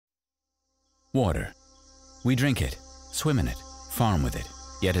Water. We drink it, swim in it, farm with it,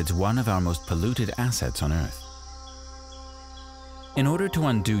 yet it's one of our most polluted assets on Earth. In order to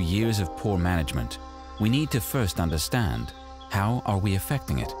undo years of poor management, we need to first understand how are we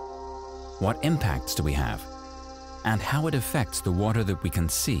affecting it? What impacts do we have? And how it affects the water that we can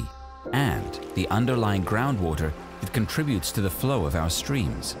see and the underlying groundwater that contributes to the flow of our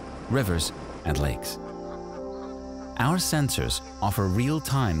streams, rivers, and lakes. Our sensors offer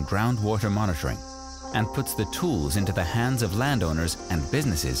real-time groundwater monitoring and puts the tools into the hands of landowners and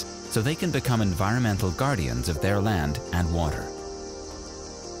businesses so they can become environmental guardians of their land and water.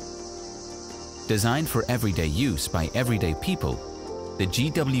 Designed for everyday use by everyday people, the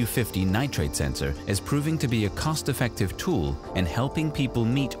GW50 nitrate sensor is proving to be a cost-effective tool in helping people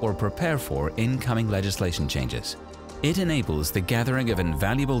meet or prepare for incoming legislation changes. It enables the gathering of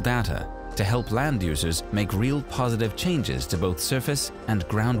invaluable data to help land users make real positive changes to both surface and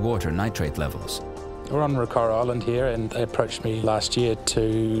groundwater nitrate levels. We're on Riccara Island here, and they approached me last year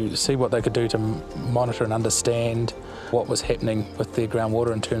to see what they could do to monitor and understand what was happening with their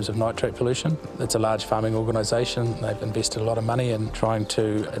groundwater in terms of nitrate pollution. It's a large farming organisation. They've invested a lot of money in trying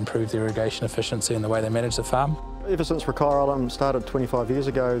to improve the irrigation efficiency and the way they manage the farm. Ever since Riccara Island started 25 years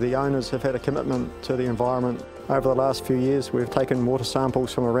ago, the owners have had a commitment to the environment. Over the last few years, we've taken water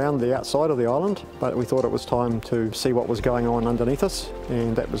samples from around the outside of the island, but we thought it was time to see what was going on underneath us,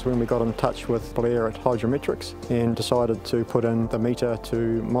 and that was when we got in touch with Blair at HydroMetrics and decided to put in the meter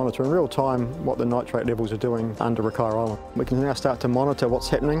to monitor in real time what the nitrate levels are doing under Riccara Island. We can now start to monitor what's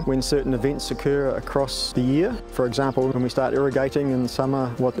happening when certain events occur across the year. For example, when we start irrigating in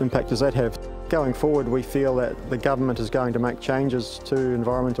summer, what impact does that have? Going forward, we feel that the government is going to make changes to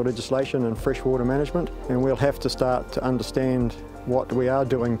environmental legislation and freshwater management, and we'll have to start to understand what we are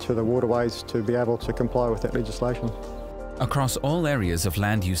doing to the waterways to be able to comply with that legislation. Across all areas of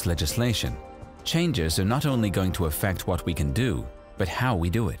land use legislation, changes are not only going to affect what we can do, but how we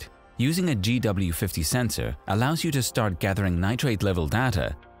do it. Using a GW50 sensor allows you to start gathering nitrate level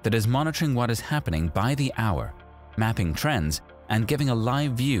data that is monitoring what is happening by the hour, mapping trends, and giving a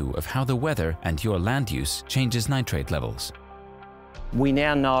live view of how the weather and your land use changes nitrate levels. We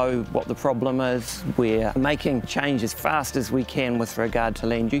now know what the problem is. We're making change as fast as we can with regard to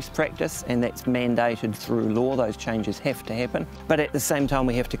land use practice, and that's mandated through law. Those changes have to happen. But at the same time,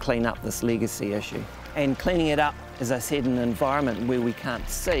 we have to clean up this legacy issue. And cleaning it up, as I said, in an environment where we can't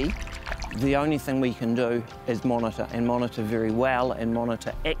see, the only thing we can do is monitor, and monitor very well, and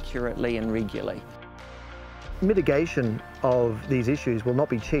monitor accurately and regularly. Mitigation of these issues will not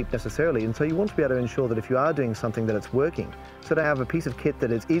be cheap necessarily, and so you want to be able to ensure that if you are doing something that it's working. So to have a piece of kit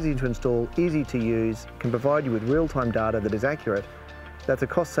that is easy to install, easy to use, can provide you with real-time data that is accurate, that's a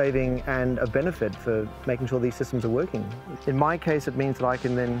cost saving and a benefit for making sure these systems are working. In my case, it means that I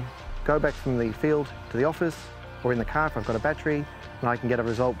can then go back from the field to the office or in the car if I've got a battery, and I can get a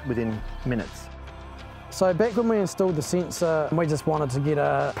result within minutes. So back when we installed the sensor, we just wanted to get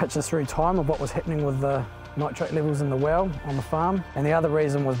a picture through time of what was happening with the nitrate levels in the well on the farm, and the other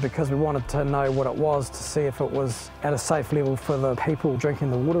reason was because we wanted to know what it was to see if it was at a safe level for the people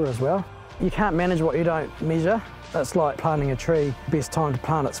drinking the water as well. You can't manage what you don't measure. It's like planting a tree. Best time to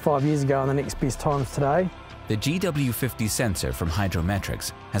plant it's 5 years ago and the next best time is today. The GW50 sensor from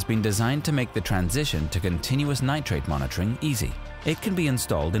HydroMetrics has been designed to make the transition to continuous nitrate monitoring easy. It can be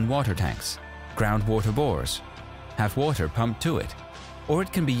installed in water tanks, groundwater bores, have water pumped to it, or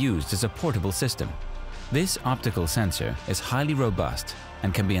it can be used as a portable system. This optical sensor is highly robust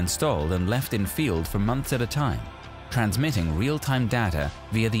and can be installed and left in field for months at a time, transmitting real-time data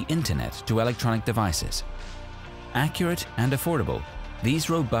via the internet to electronic devices. Accurate and affordable, these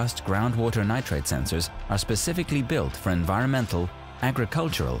robust groundwater nitrate sensors are specifically built for environmental,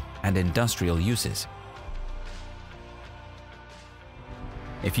 agricultural, and industrial uses.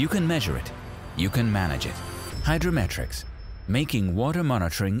 If you can measure it, you can manage it. HydroMetrics, making water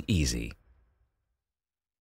monitoring easy.